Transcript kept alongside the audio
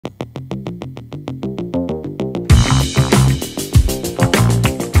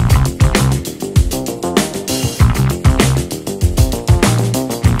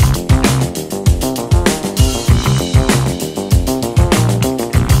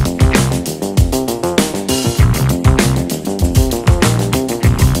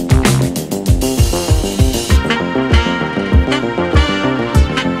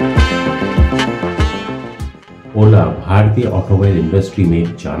भारतीय automobile industry में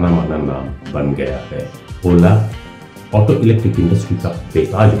जाना माना नाम बन गया है। ओला ऑटो इलेक्ट्रिक इंडस्ट्री का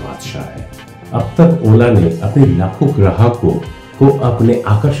बेताज बादशाह है। अब तक ओला ने अपने लाखों ग्राहकों को अपने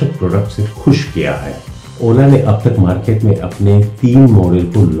आकर्षक प्रोडक्ट से खुश किया है। ओला ने अब तक मार्केट में अपने 3 मॉडल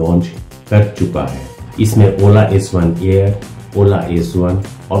को लॉन्च कर चुका है। इसमें ओला S1 एयर, ओला S1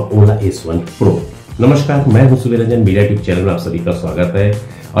 और ओला S1 Pro। नमस्कार, मैं हूं सुविरंजन। MediaTube चैनल में आप सभी का स्वागत है।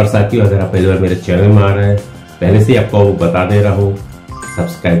 और साथियों, अगर आप पहली बार मेरे चैनल में आ रहे हैं, पहले से आपको बता दे रहा हूं,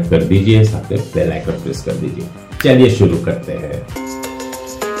 सब्सक्राइब कर दीजिए, साथ में बेल आइकन प्रेस कर दीजिए। चलिए शुरू करते हैं।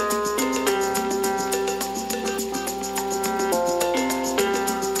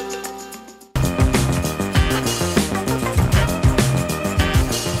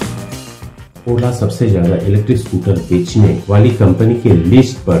 ओला सबसे ज्यादा इलेक्ट्रिक स्कूटर बेचने वाली कंपनी के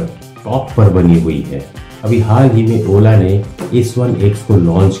लिस्ट पर टॉप पर बनी हुई है। अभी हाल ही में ओला ने S1X को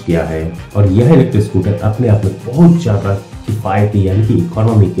लॉन्च किया है और यह इलेक्ट्रिक स्कूटर अपने आप में बहुत ज्यादा किफायती यानी कि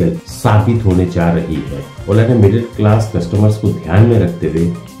इकोनॉमिकल साबित होने जा रही है। ओला ने मिडिल क्लास कस्टमर्स को ध्यान में रखते हुए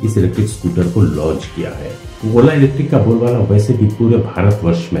इस इलेक्ट्रिक स्कूटर को लॉन्च किया है। ओला इलेक्ट्रिक का बोलबाला वैसे भी पूरे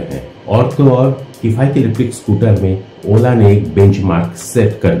भारतवर्ष में है और तो और किफायती इलेक्ट्रिक स्कूटर में ओला ने एक बेंचमार्क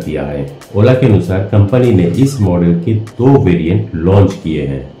सेट कर दिया है। ओला के अनुसार कंपनी ने इस मॉडल के 2 वेरिएंट लॉन्च किए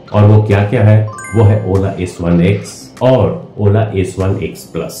हैं और वो क्या क्या है, वो है ओला S1X और ओला S1X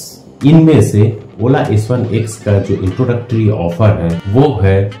प्लस। इनमें से ओला S1X का जो इंट्रोडक्टरी ऑफर है वो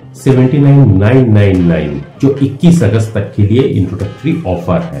है 79,999 जो 21 अगस्त तक के लिए इंट्रोडक्टरी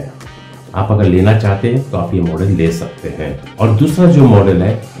ऑफर है। आप अगर लेना चाहते हैं तो आप ये मॉडल ले सकते हैं। और दूसरा जो मॉडल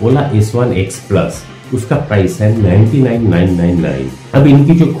है ओला S1X प्लस, उसका प्राइस है 99,999। अब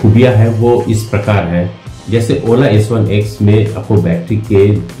इनकी जो खूबियां है वो इस प्रकार है। जैसे ओला S1X में आपको बैटरी के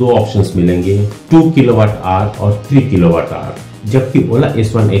 2 ऑप्शंस मिलेंगे, 2 किलोवाट आवर और 3 किलोवाट आवर, जबकि ओला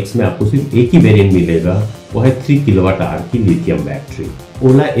S1X में आपको सिर्फ एक ही वेरिएंट मिलेगा, वो है 3 किलोवाट आवर की लिथियम बैटरी।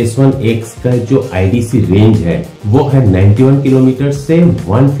 ओला S1X का जो IDC रेंज है वो है 91 किलोमीटर से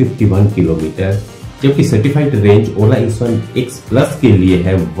 151 किलोमीटर, जबकि सर्टिफाइड रेंज ओला S1X प्लस के लिए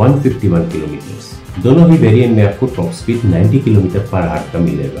है 151 किलोमीटर। दोनों ही वेरिएंट में आपको top speed 90 kilometre per hour का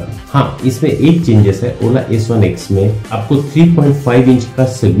मिलेगा। हाँ, इसमें एक चेंजेस है, ओला S1X में आपको 3.5 इंच का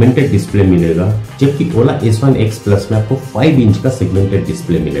सेगमेंटेड डिस्प्ले मिलेगा, जबकि ओला S1X प्लस में आपको 5 इंच का सेगमेंटेड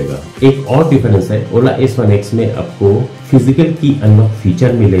डिस्प्ले मिलेगा। एक और डिफरेंस है, ओला S1X में आपको फिजिकल की अनलॉक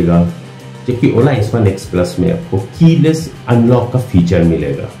फीचर मिलेगा, जबकि ओला S1X प्लस में आपको कीलेस अनलॉक का फीचर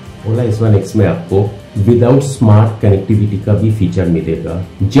मिलेगा। ओला S1X में आपको विदाउट स्मार्ट कनेक्टिविटी का भी फीचर मिलेगा,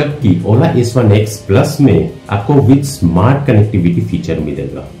 जबकि ओला S1X प्लस में आपको विद स्मार्ट कनेक्टिविटी फीचर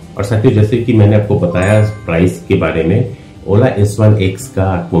मिलेगा। और साथियों, जैसे कि मैंने आपको बताया प्राइस के बारे में, ओला S1X का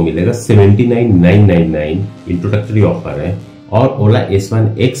आपको मिलेगा 79,999 इंट्रोडक्टरी ऑफर है और ओला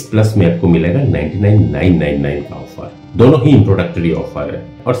S1X प्लस में आपको मिलेगा 99,999 का ऑफर। दोनों ही इंट्रोडक्टरी ऑफर है।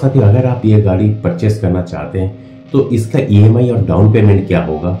 और साथियों, अगर आप ये गाड़ी परचेस करना चाहते हैं तो इसका EMI और डाउन पेमेंट क्या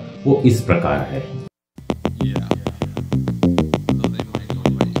होगा, वो इस प्रकार है।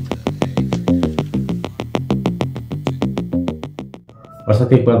 और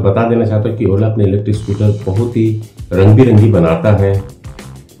साथ ही एक बात बता देना चाहता हूँ कि ओला अपने इलेक्ट्रिक स्कूटर बहुत ही रंग बिरंगी बनाता है।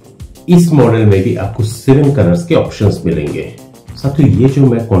 इस मॉडल में भी आपको 7 कलर्स के ऑप्शंस मिलेंगे। साथियों, ये जो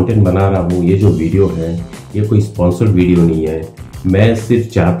मैं कंटेंट बना रहा हूँ, ये जो वीडियो है, ये कोई स्पॉन्सर्ड वीडियो नहीं है। मैं सिर्फ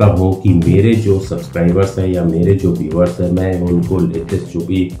चाहता हूँ कि मेरे जो सब्सक्राइबर्स हैं या मेरे जो व्यूअर्स हैं, मैं उनको लेटेस्ट जो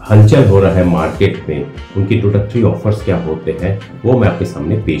भी हलचल हो रहा है मार्केट में, उनकी इंट्रोडक्टरी ऑफर्स क्या होते हैं, वो मैं आपके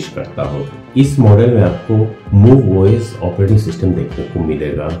सामने पेश करता हूँ। इस मॉडल में आपको मूव OS ऑपरेटिंग सिस्टम देखने को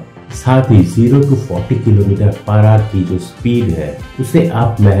मिलेगा। साथ ही 0 to 40 किलोमीटर पर आवर की जो स्पीड है उसे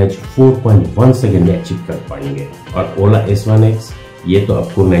आप महज 4.1 सेकेंड में अचीव कर पाएंगे। और ओला S1X ये तो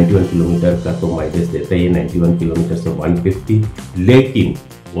आपको 91 किलोमीटर का तो माइलेज देता है, ये 91 किलोमीटर से 150, लेकिन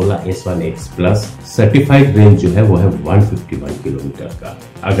ओला S1X प्लस सर्टिफाइड रेंज जो है वो है 151 किलोमीटर का।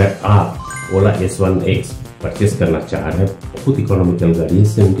 अगर आप ओला S1X परचेस करना चाह रहे हैं, बहुत इकोनॉमिकल गाड़ी है,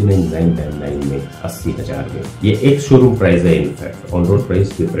 79,999 में, 80,000 में। ये एक शोरूम प्राइस है, in fact on road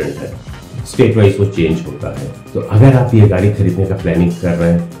price different है, स्टेट वाइज वो चेंज होता है। तो अगर आप ये गाड़ी खरीदने का प्लानिंग कर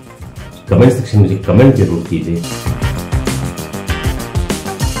रहे हैं, कमेंट सेक्शन में मुझे कमेंट जरूर कीजिए।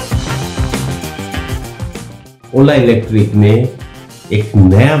 ओला इलेक्ट्रिक ने एक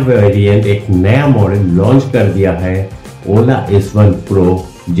नया वेरिएंट, एक नया मॉडल लॉन्च कर दिया है, ओला S1 Pro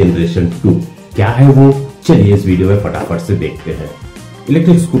जनरेशन 2। क्या है वो, चलिए इस वीडियो में फटाफट से देखते हैं।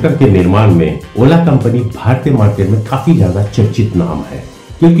 इलेक्ट्रिक स्कूटर के निर्माण में ओला कंपनी भारतीय मार्केट में काफी ज्यादा चर्चित नाम है,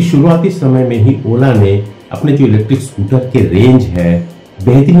 क्योंकि शुरुआती समय में ही ओला ने अपने जो इलेक्ट्रिक स्कूटर के रेंज है,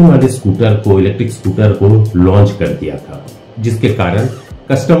 बेहतरीन वाले स्कूटर को, इलेक्ट्रिक स्कूटर को लॉन्च कर दिया था, जिसके कारण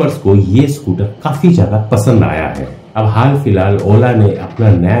कस्टमर्स को ये स्कूटर काफी ज्यादा पसंद आया है। अब हाल फिलहाल ओला ने अपना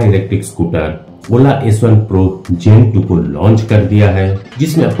नया इलेक्ट्रिक स्कूटर ओला S1 Pro Gen 2 को लॉन्च कर दिया है,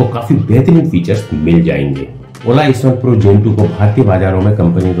 जिसमें आपको काफी बेहतरीन फीचर्स मिल जाएंगे। ओला S1 Pro Gen 2 को भारतीय बाजारों में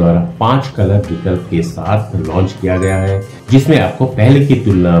कंपनी द्वारा 5 कलर विकल्प के साथ लॉन्च किया गया है, जिसमें आपको पहले की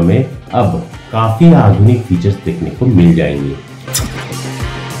तुलना में अब काफी आधुनिक फीचर्स देखने को मिल जाएंगे।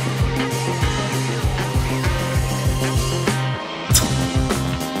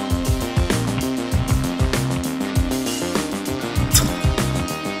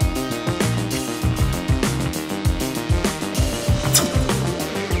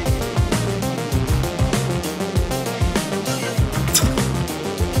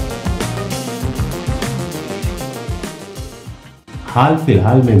 हाल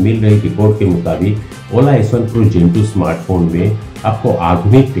फिलहाल में मिल रही रिपोर्ट के मुताबिक ओला S1 Pro Gen 2 स्मार्टफोन में आपको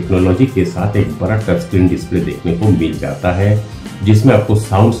आधुनिक टेक्नोलॉजी के साथ एक बड़ा टच स्क्रीन डिस्प्ले देखने को मिल जाता है, जिसमें आपको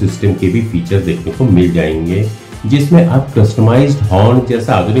साउंड सिस्टम के भी फीचर्स देखने को मिल जाएंगे, जिसमें आप कस्टमाइज्ड हॉर्न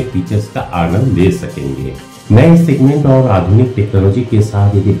जैसा आधुनिक फीचर्स का आनंद ले सकेंगे। नए सेगमेंट और आधुनिक टेक्नोलॉजी के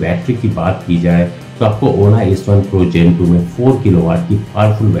साथ यदि बैटरी की बात की जाए तो आपको ओला S1 Pro Gen 2 में 4 किलोवाट की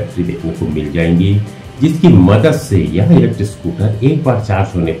पावरफुल बैटरी देखने को मिल जाएंगी, जिसकी मदद से यह इलेक्ट्रिक स्कूटर एक बार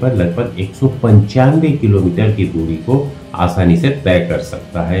चार्ज होने पर लगभग 195 किलोमीटर की दूरी को आसानी से तय कर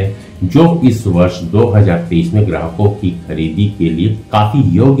सकता है, जो इस वर्ष 2023 में ग्राहकों की खरीदी के लिए काफी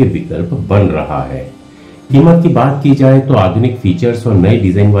योग्य विकल्प बन रहा है। कीमत की बात की जाए तो आधुनिक फीचर्स और नए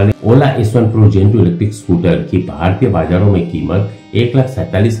डिजाइन वाले ओला S1 Pro Gen 2 electric scooter की भारतीय बाजारों में कीमत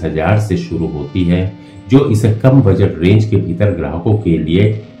 1,47,000 से शुरू होती है, जो इसे कम बजट रेंज के भीतर ग्राहकों के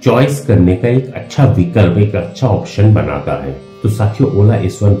लिए चॉइस करने का एक अच्छा विकल्प, एक अच्छा ऑप्शन बनाता है। तो साथियों, ओला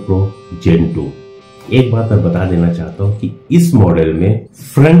S1 Pro Gen 2, एक बात मैं बता देना चाहता हूँ कि इस मॉडल में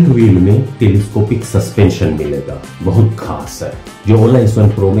फ्रंट व्हील में टेलीस्कोपिक सस्पेंशन मिलेगा, बहुत खास है। जो ओला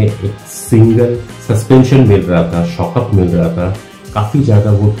S1 Pro में एक सिंगल सस्पेंशन मिल रहा था, शॉकअप मिल रहा था, काफी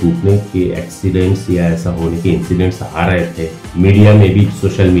ज्यादा वो टूटने के एक्सीडेंट्स या ऐसा होने के इंसिडेंट्स आ रहे थे मीडिया में भी,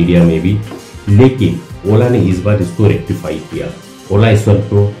 सोशल मीडिया में भी, लेकिन ओला ने इस बार इसको रेक्टिफाई किया। ओला S1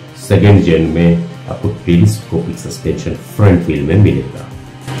 Pro सेकेंड जेन में आपको टेलीस्कोपिक सस्पेंशन फ्रंट व्हील में मिलेगा।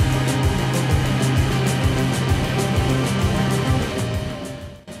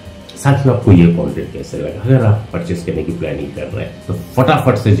 साथियों, आपको ये कंटेंट कैसे लगा? अगर आप परचेस करने की प्लानिंग कर रहे हैं तो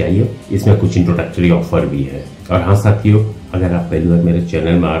फटाफट से जाइए, इसमें कुछ इंट्रोडक्टरी ऑफर भी है। और हाँ साथियों, अगर आप पहली बार मेरे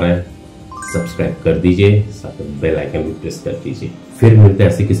चैनल में आ रहे हैं, सब्सक्राइब कर दीजिए, साथ में बेल आइकन भी प्रेस कर दीजिए। फिर मिलते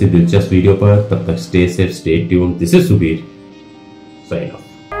हैं ऐसी किसी दिलचस्प वीडियो पर, तब तक stay safe, stay tuned. This is Subir, sign of.